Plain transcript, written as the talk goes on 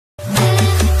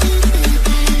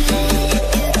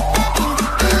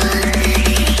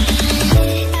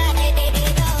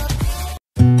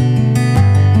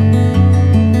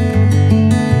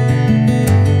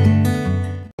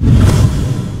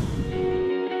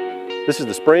This is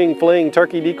the Spring Fling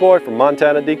turkey decoy from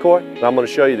Montana Decoy, and I'm going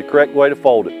to show you the correct way to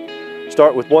fold it.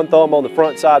 Start with one thumb on the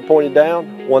front side pointed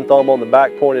down, one thumb on the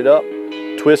back pointed up,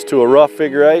 twist to a rough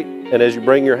figure 8, and as you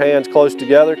bring your hands close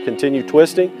together, continue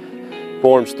twisting.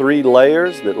 Forms 3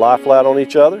 layers that lie flat on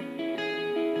each other.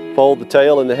 Fold the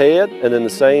tail and the head, and then the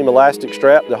same elastic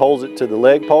strap that holds it to the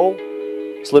leg pole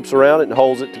slips around it and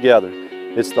holds it together.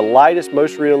 It's the lightest,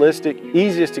 most realistic,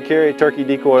 easiest to carry turkey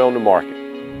decoy on the market.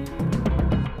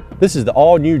 This is the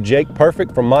all-new Jake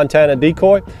Purr-fect from Montana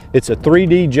Decoy. It's a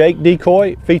 3D Jake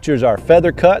decoy. It features our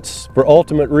feather cuts for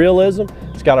ultimate realism.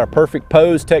 It's got our perfect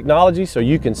pose technology, so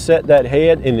you can set that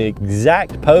head in the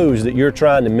exact pose that you're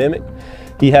trying to mimic.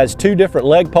 He has 2 different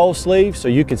leg pole sleeves, so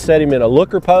you can set him in a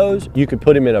looker pose, you can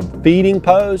put him in a feeding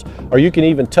pose, or you can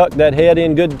even tuck that head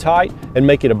in good and tight and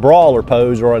make it a brawler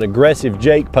pose or an aggressive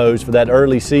Jake pose for that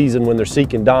early season when they're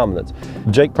seeking dominance.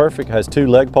 Jake Purr-fect has 2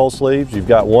 leg pole sleeves. You've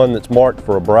got one that's marked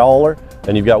for a brawler,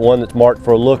 and you've got one that's marked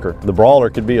for a looker. The brawler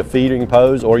could be a feeding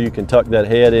pose, or you can tuck that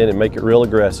head in and make it real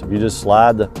aggressive. You just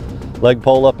slide the leg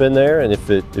pole up in there, and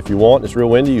if you want, it's real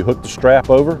windy, you hook the strap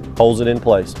over, holds it in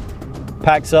place.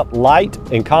 Packs up light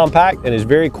and compact and is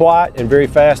very quiet and very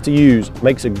fast to use.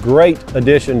 Makes a great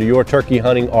addition to your turkey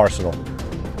hunting arsenal.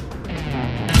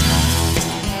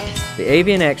 The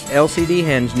Avian-X LCD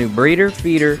hen's new breeder,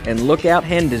 feeder, and lookout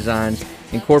hen designs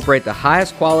incorporate the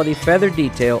highest quality feather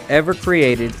detail ever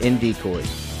created in decoys,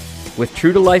 with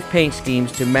true-to-life paint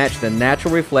schemes to match the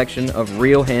natural reflection of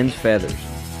real hen's feathers.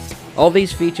 All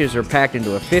these features are packed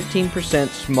into a 15%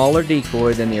 smaller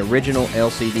decoy than the original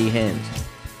LCD hens,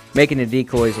 making the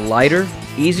decoys lighter,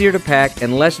 easier to pack,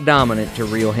 and less dominant to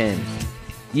real hens.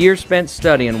 Years spent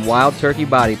studying wild turkey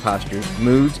body postures,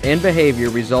 moods, and behavior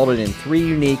resulted in 3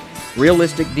 unique,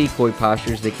 realistic decoy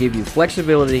postures that give you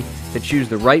flexibility to choose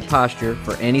the right posture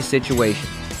for any situation.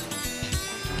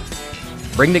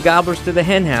 Bring the gobblers to the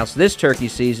hen house this turkey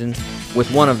season with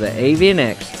one of the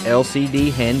Avian-X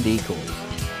LCD hen decoys.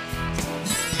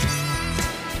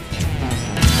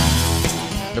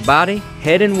 The body,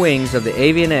 head, and wings of the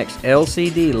Avian-X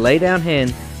LCD laydown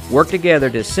hen work together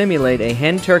to simulate a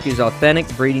hen turkey's authentic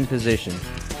breeding position.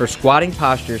 Her squatting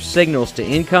posture signals to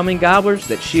incoming gobblers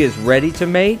that she is ready to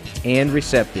mate and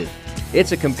receptive.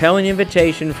 It's a compelling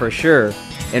invitation for sure,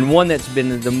 and one that's been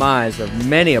the demise of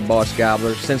many a boss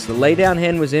gobbler since the laydown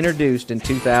hen was introduced in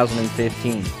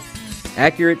 2015.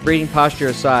 Accurate breeding posture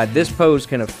aside, this pose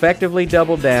can effectively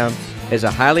double down as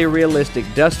a highly realistic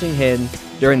dusting hen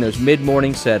during those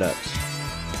mid-morning setups.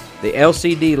 The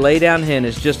LCD laydown hen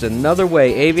is just another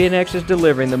way Avian-X is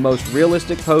delivering the most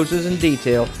realistic poses and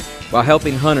detail while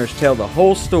helping hunters tell the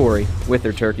whole story with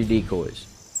their turkey decoys.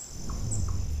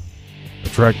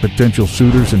 Attract potential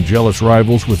suitors and jealous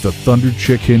rivals with the Thunder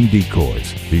Chick Hen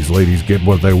decoys. These ladies get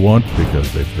what they want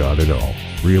because they've got it all.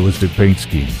 Realistic paint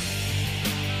schemes,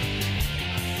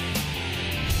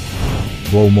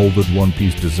 blow-molded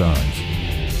one-piece designs,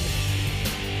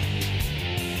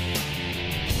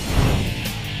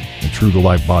 and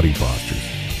true-to-life body postures.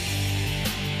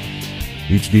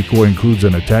 Each decoy includes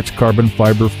an attached carbon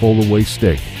fiber fold-away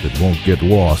stick that won't get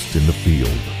lost in the field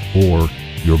or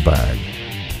your bag.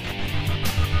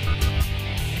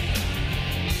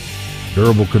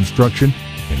 Durable construction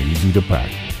and easy to pack.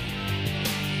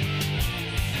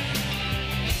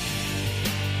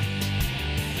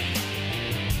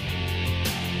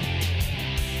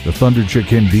 The Thunder Chick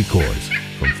Hen decoys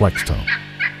from Flextone.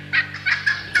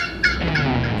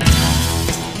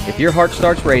 If your heart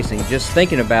starts racing just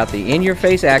thinking about the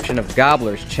in-your-face action of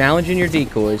gobblers challenging your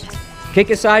decoys, kick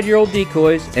aside your old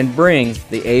decoys and bring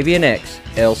the Avian-X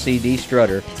LCD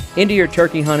Strutter into your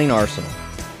turkey hunting arsenal.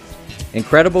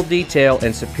 Incredible detail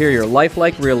and superior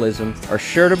lifelike realism are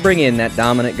sure to bring in that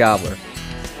dominant gobbler.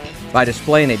 By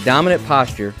displaying a dominant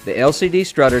posture, the LCD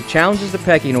Strutter challenges the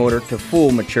pecking order to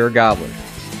fool mature gobblers.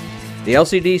 The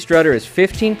LCD Strutter is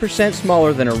 15%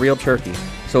 smaller than a real turkey,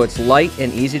 so it's light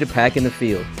and easy to pack in the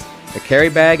field. The carry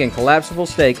bag and collapsible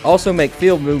stake also make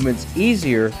field movements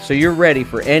easier, so you're ready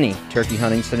for any turkey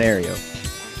hunting scenario.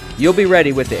 You'll be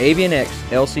ready with the Avian-X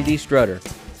LCD Strutter,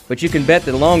 but you can bet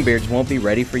that longbeards won't be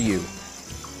ready for you.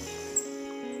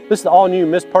 This is the all-new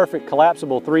Miss Purr-fect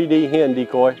collapsible 3D hen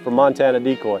decoy from Montana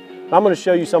Decoy. I'm going to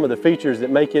show you some of the features that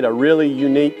make it a really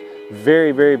unique,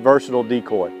 very, very versatile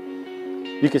decoy.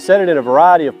 You can set it in a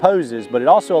variety of poses, but it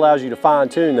also allows you to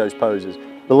fine-tune those poses.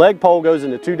 The leg pole goes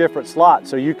into 2 different slots,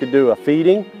 so you could do a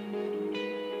feeding,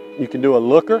 you can do a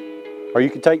looker, or you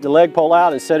can take the leg pole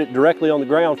out and set it directly on the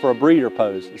ground for a breeder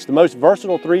pose. It's the most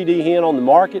versatile 3D hen on the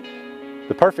market.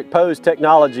 The Purr-fect pose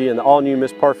technology in the all-new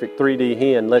Miss Purr-fect 3D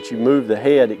hen lets you move the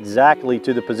head exactly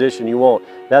to the position you want.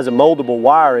 It has a moldable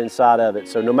wire inside of it,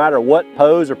 so no matter what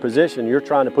pose or position you're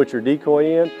trying to put your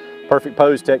decoy in, Purr-fect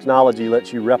pose technology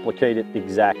lets you replicate it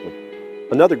exactly.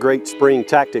 Another great spring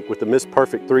tactic with the Miss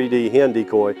Purr-fect 3D hen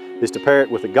decoy is to pair it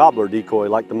with a gobbler decoy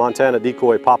like the Montana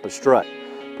Decoy Papa Strut.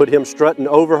 Put him strutting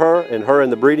over her and her in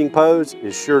the breeding pose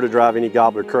is sure to drive any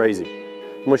gobbler crazy.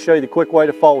 I'm going to show you the quick way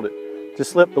to fold it.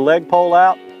 Just slip the leg pole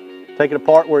out, take it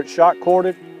apart where it's shock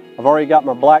corded. I've already got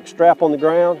my black strap on the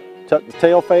ground, tuck the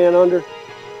tail fan under,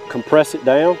 compress it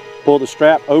down, pull the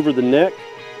strap over the neck,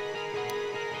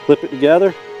 clip it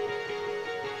together,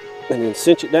 and then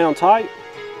cinch it down tight.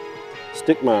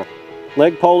 Stick my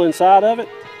leg pole inside of it.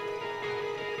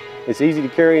 It's easy to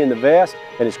carry in the vest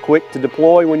and it's quick to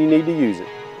deploy when you need to use it.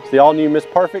 It's the all-new Miss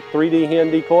Purr-fect 3D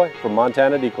hen decoy from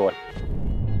Montana Decoy.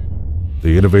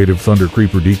 The innovative Thunder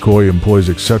Creeper decoy employs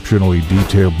exceptionally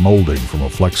detailed molding from a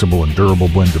flexible and durable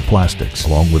blend of plastics,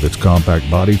 along with its compact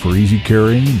body for easy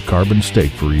carrying and carbon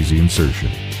stake for easy insertion.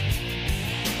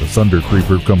 The Thunder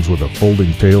Creeper comes with a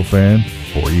folding tail fan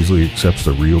or easily accepts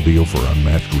the real deal for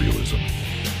unmatched realism.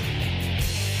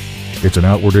 It's an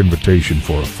outward invitation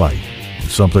for a fight,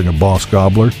 and something a boss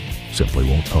gobbler simply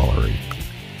won't tolerate.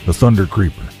 The Thunder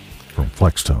Creeper from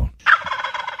Flextone.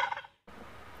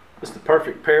 This is the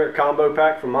Purr-fect pair combo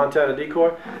pack from Montana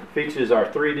Decoy. Features our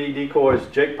 3D decoys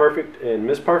Jake Purr-fect and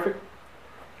Miss Purr-fect.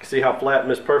 You can see how flat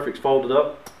Miss Purr-fect's folded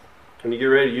up. When you get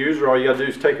ready to use her, all you got to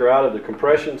do is take her out of the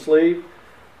compression sleeve,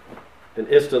 and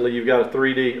instantly you've got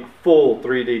a full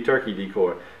 3D turkey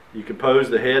decoy. You can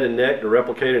pose the head and neck to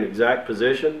replicate an exact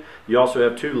position. You also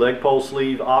have two leg pole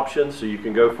sleeve options, so you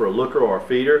can go for a looker or a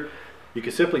feeder. You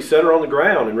can simply set her on the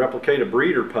ground and replicate a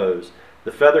breeder pose.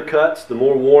 The feather cuts, the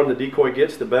more worn the decoy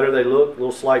gets, the better they look.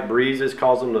 Little slight breezes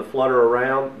cause them to flutter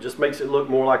around. Just makes it look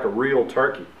more like a real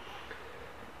turkey.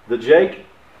 The Jake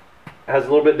has a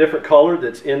little bit different color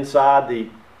that's inside the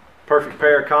Purr-fect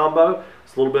pair combo.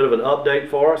 It's a little bit of an update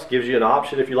for us. Gives you an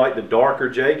option if you like the darker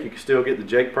Jake. You can still get the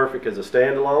Jake Purr-fect as a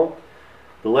standalone.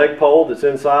 The leg pole that's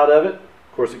inside of it,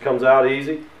 of course it comes out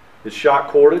easy. It's shock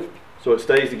corded, so it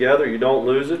stays together. You don't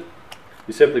lose it.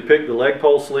 You simply pick the leg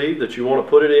pole sleeve that you want to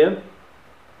put it in.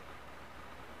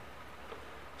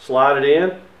 Slide it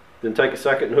in, then take a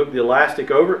second and hook the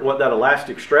elastic over it. And what that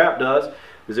elastic strap does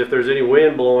is if there's any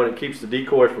wind blowing, it keeps the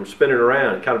decoy from spinning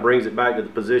around. It kind of brings it back to the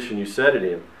position you set it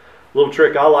in. A little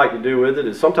trick I like to do with it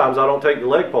is sometimes I don't take the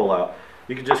leg pole out.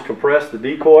 You can just compress the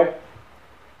decoy,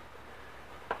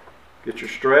 get your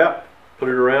strap, put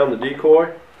it around the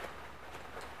decoy,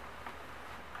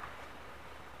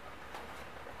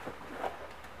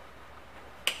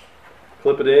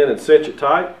 clip it in and cinch it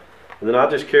tight. And then I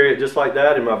just carry it just like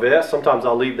that in my vest. Sometimes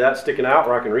I'll leave that sticking out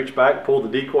where I can reach back and pull the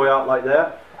decoy out like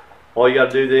that. All you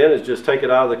got to do then is just take it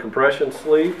out of the compression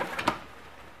sleeve.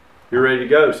 You're ready to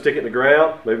go. Stick it in the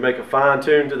ground, maybe make a fine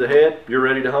tune to the head. You're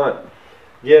ready to hunt.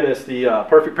 Again, it's the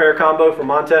Purr-fect pair combo from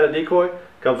Montana Decoy.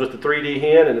 Comes with the 3D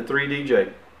hen and the 3D Jake.